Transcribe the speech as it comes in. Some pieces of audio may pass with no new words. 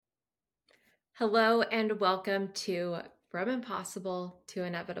Hello and welcome to From Impossible to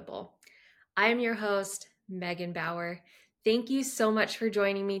Inevitable. I am your host, Megan Bauer. Thank you so much for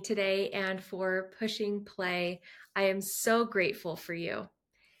joining me today and for pushing play. I am so grateful for you.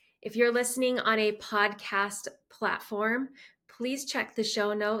 If you're listening on a podcast platform, please check the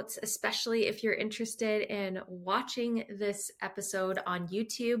show notes, especially if you're interested in watching this episode on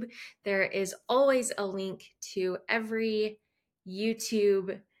YouTube. There is always a link to every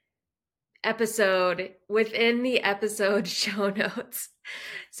YouTube episode within the episode show notes.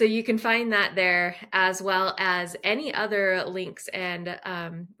 So you can find that there, as well as any other links and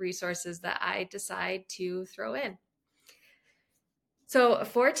resources that I decide to throw in. So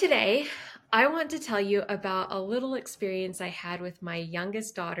for today, I want to tell you about a little experience I had with my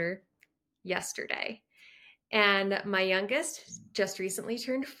youngest daughter yesterday. And my youngest just recently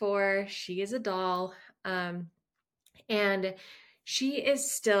turned 4. She is a doll. And she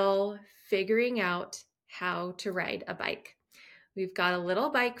is still figuring out how to ride a bike. We've got a little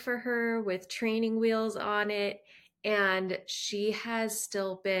bike for her with training wheels on it, and she has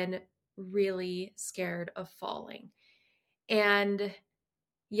still been really scared of falling. And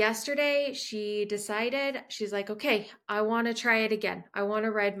yesterday she decided, she's like, okay, I want to try it again. I want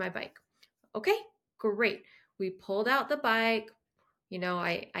to ride my bike. Okay, great. We pulled out the bike.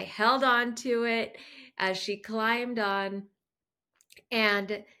 I held on to it as she climbed on.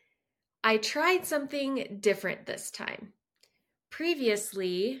 And I tried something different this time.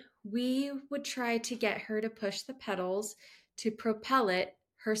 Previously, we would try to get her to push the pedals to propel it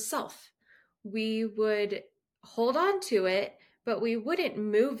herself. We would hold on to it, but we wouldn't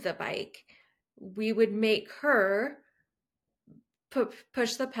move the bike. We would make her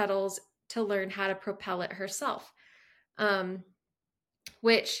push the pedals to learn how to propel it herself.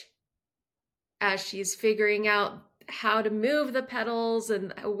 Which, as she's figuring out how to move the pedals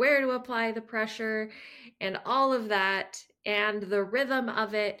and where to apply the pressure and all of that, and the rhythm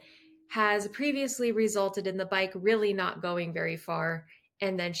of it has previously resulted in the bike really not going very far.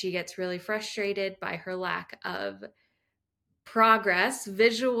 And then she gets really frustrated by her lack of progress,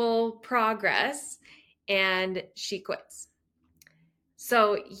 visual progress, and she quits.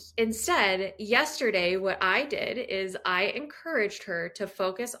 So instead, yesterday, what I did is I encouraged her to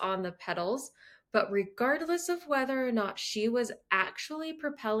focus on the pedals, but regardless of whether or not she was actually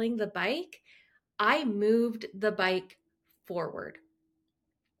propelling the bike, I moved the bike forward.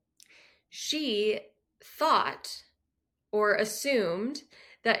 She thought or assumed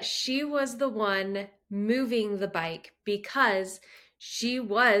that she was the one moving the bike because she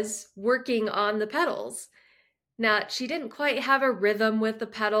was working on the pedals. Now, she didn't quite have a rhythm with the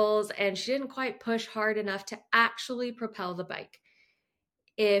pedals and she didn't quite push hard enough to actually propel the bike.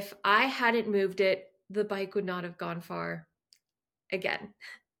 If I hadn't moved it, the bike would not have gone far again.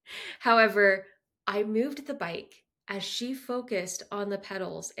 However, I moved the bike as she focused on the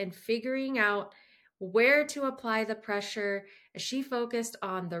pedals and figuring out where to apply the pressure, as she focused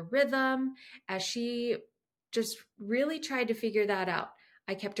on the rhythm, as she just really tried to figure that out.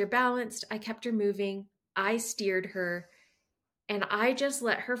 I kept her balanced, I kept her moving, I steered her, and I just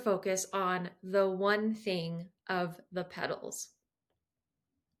let her focus on the one thing of the pedals.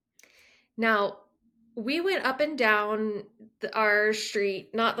 Now, we went up and down our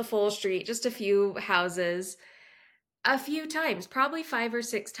street, not the full street, just a few houses, a few times, probably 5 or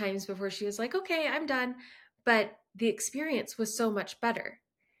 6 times before she was like, okay, I'm done. But the experience was so much better.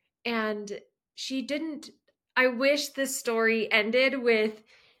 And she didn't, I wish this story ended with,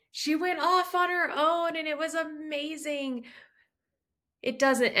 she went off on her own and it was amazing. It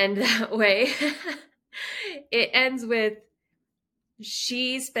doesn't end that way. It ends with,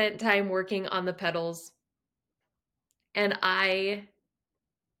 she spent time working on the pedals and I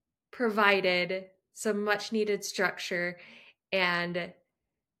provided some much needed structure and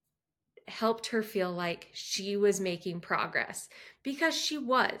helped her feel like she was making progress, because she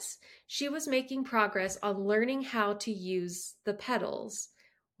was making progress on learning how to use the pedals,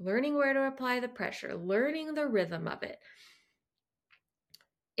 learning where to apply the pressure, learning the rhythm of it.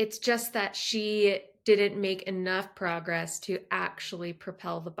 It's just that she didn't make enough progress to actually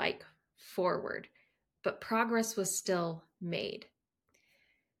propel the bike forward, but progress was still made.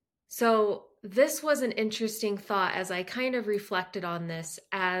 So this was an interesting thought as I kind of reflected on this,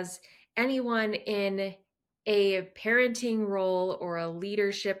 as anyone in a parenting role or a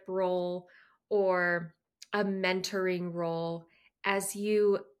leadership role or a mentoring role, as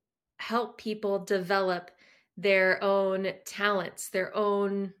you help people develop their own talents, their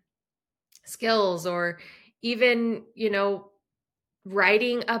own skills, or even,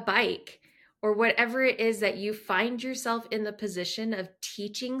 riding a bike or whatever it is that you find yourself in the position of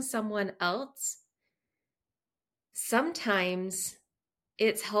teaching someone else, sometimes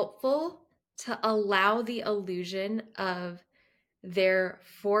it's helpful to allow the illusion of their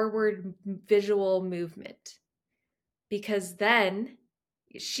forward visual movement, because then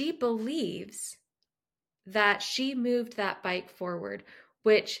she believes that she moved that bike forward,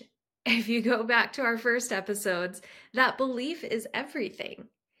 which, if you go back to our first episodes, that belief is everything.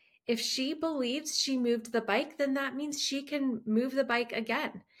 If she believes she moved the bike, then that means she can move the bike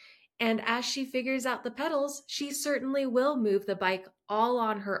again. And as she figures out the pedals, she certainly will move the bike all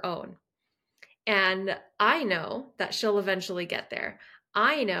on her own. And I know that she'll eventually get there.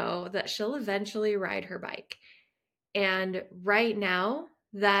 I know that she'll eventually ride her bike. And right now,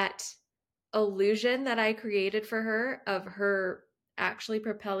 that illusion that I created for her of her actually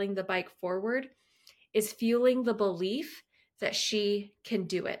propelling the bike forward is fueling the belief that she can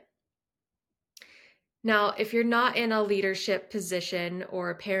do it. Now, if you're not in a leadership position or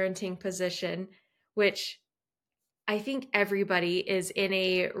a parenting position, which I think everybody is in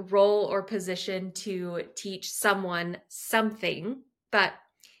a role or position to teach someone something, but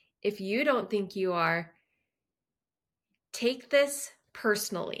if you don't think you are, take this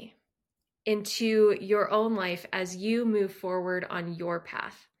personally into your own life as you move forward on your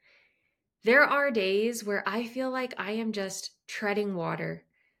path. There are days where I feel like I am just treading water,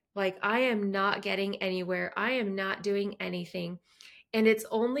 like I am not getting anywhere, I am not doing anything. And it's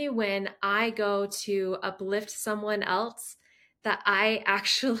only when I go to uplift someone else that I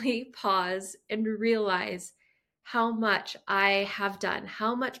actually pause and realize how much I have done,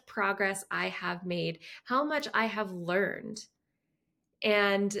 how much progress I have made, how much I have learned.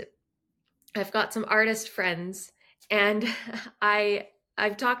 And I've got some artist friends, and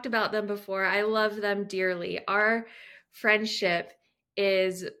I've talked about them before. I love them dearly. Our friendship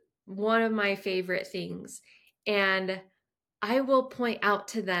is one of my favorite things. And I will point out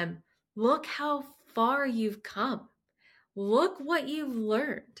to them, look how far you've come. Look what you've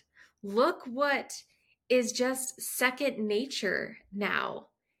learned. Look what is just second nature now.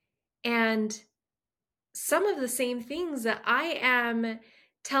 And some of the same things that I am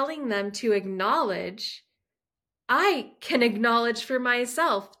telling them to acknowledge, I can acknowledge for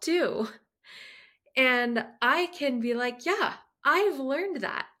myself too. And I can be like, yeah, I've learned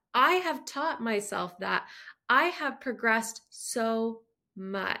that. I have taught myself that. I have progressed so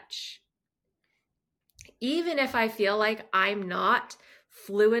much. Even if I feel like I'm not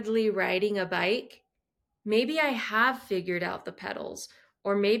fluidly riding a bike, maybe I have figured out the pedals,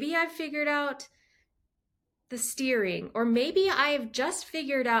 or maybe I've figured out the steering, or maybe I've just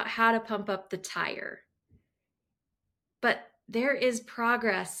figured out how to pump up the tire. But there is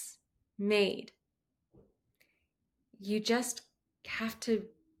progress made. You just have to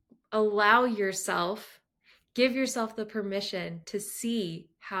allow yourself, give yourself the permission to see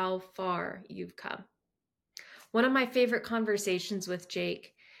how far you've come. One of my favorite conversations with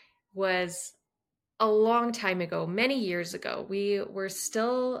Jake was a long time ago, many years ago. We were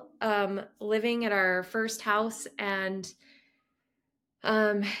still living at our first house, and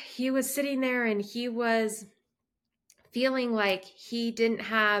he was sitting there and he was feeling like he didn't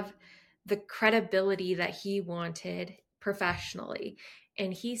have the credibility that he wanted professionally.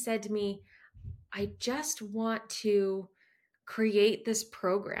 And he said to me, I just want to create this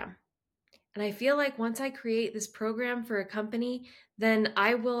program. And I feel like once I create this program for a company, then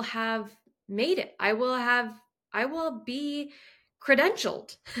I will have made it. I will be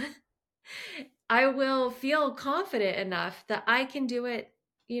credentialed. I will feel confident enough that I can do it.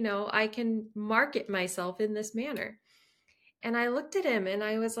 I can market myself in this manner. And I looked at him and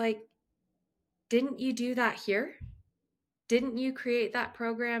I was like, didn't you do that here? Didn't you create that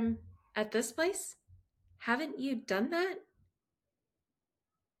program at this place? Haven't you done that?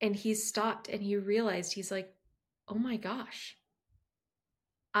 And he stopped and he realized, he's like, oh my gosh,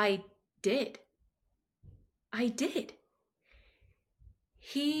 I did. I did.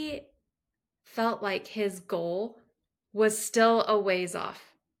 He felt like his goal was still a ways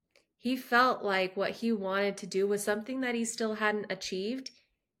off. He felt like what he wanted to do was something that he still hadn't achieved,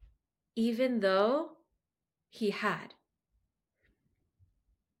 even though he had.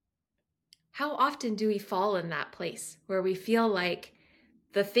 How often do we fall in that place where we feel like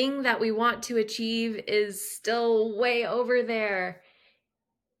the thing that we want to achieve is still way over there,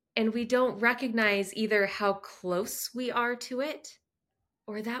 and we don't recognize either how close we are to it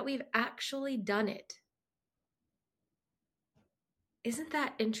or that we've actually done it? Isn't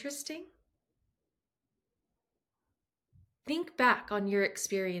that interesting? Think back on your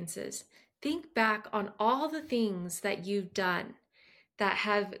experiences. Think back on all the things that you've done that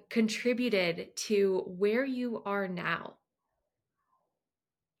have contributed to where you are now.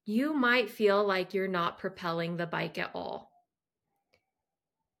 You might feel like you're not propelling the bike at all,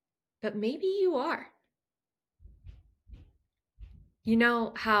 but maybe you are. You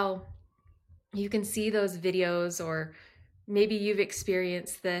know how you can see those videos, or maybe you've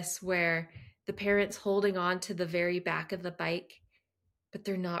experienced this, where the parent's holding on to the very back of the bike, but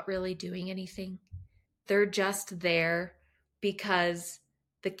they're not really doing anything. They're just there because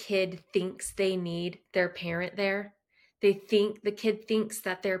the kid thinks they need their parent there. The kid thinks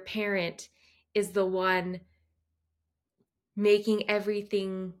that their parent is the one making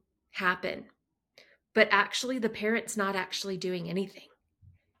everything happen. But actually, the parent's not actually doing anything.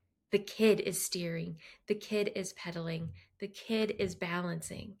 The kid is steering, the kid is pedaling, the kid is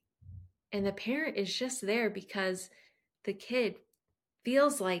balancing. And the parent is just there because the kid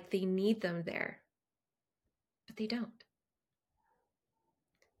feels like they need them there, but they don't.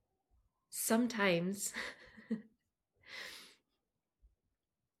 Sometimes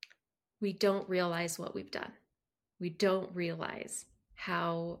we don't realize what we've done. We don't realize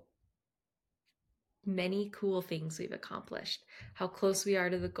how many cool things we've accomplished, how close we are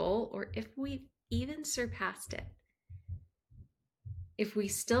to the goal, or if we've even surpassed it. If we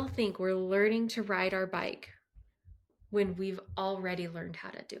still think we're learning to ride our bike when we've already learned how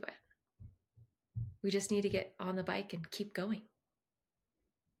to do it. We just need to get on the bike and keep going.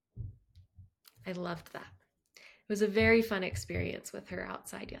 I loved that. It was a very fun experience with her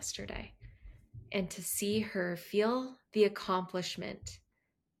outside yesterday. And to see her feel the accomplishment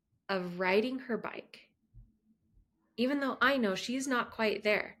of riding her bike, even though I know she's not quite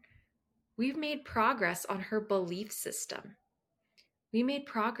there, we've made progress on her belief system. We made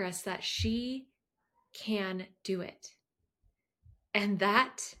progress that she can do it. And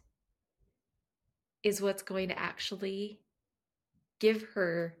that is what's going to actually give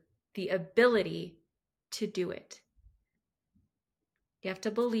her the ability to do it. You have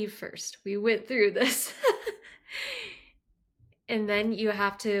to believe first. We went through this. And then you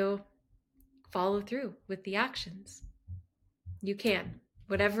have to follow through with the actions. You can.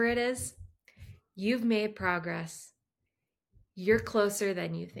 Whatever it is, you've made progress. You're closer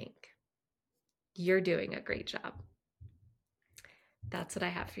than you think. You're doing a great job. That's what I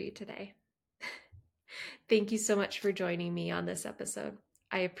have for you today. Thank you so much for joining me on this episode.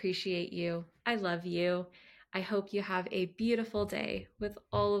 I appreciate you. I love you. I hope you have a beautiful day with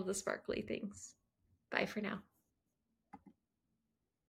all of the sparkly things. Bye for now.